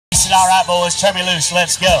said, all right, boys, turn me loose,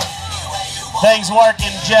 let's go. Things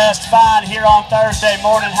working just fine here on Thursday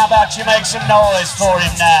morning. How about you make some noise for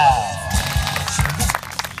him now?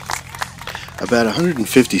 About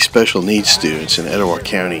 150 special needs students in Etowah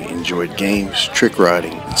County enjoyed games, trick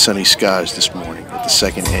riding, and sunny skies this morning at the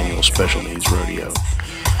second annual Special Needs Rodeo.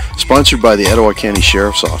 Sponsored by the Etowah County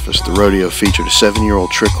Sheriff's Office, the rodeo featured a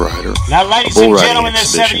 7-year-old trick rider, a bull riding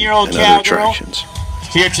exhibition, and other attractions.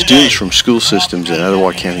 Students from school systems in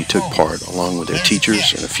Etowah County took part, along with their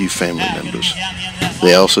teachers and a few family members.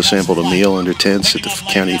 They also sampled a meal under tents at the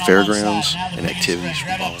county fairgrounds and activities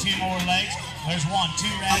for volunteers. There's 1, 2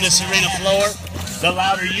 around this arena floor. The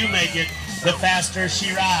louder you make it, the faster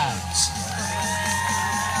she rides.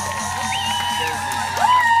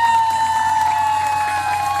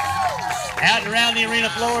 Out and around the arena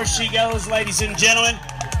floor she goes, ladies and gentlemen.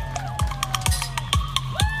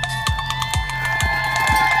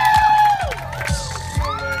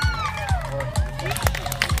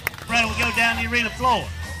 Right, we go down the arena floor.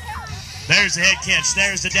 There's the head catch,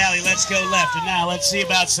 there's the dally, let's go left. And now let's see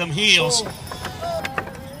about some heels.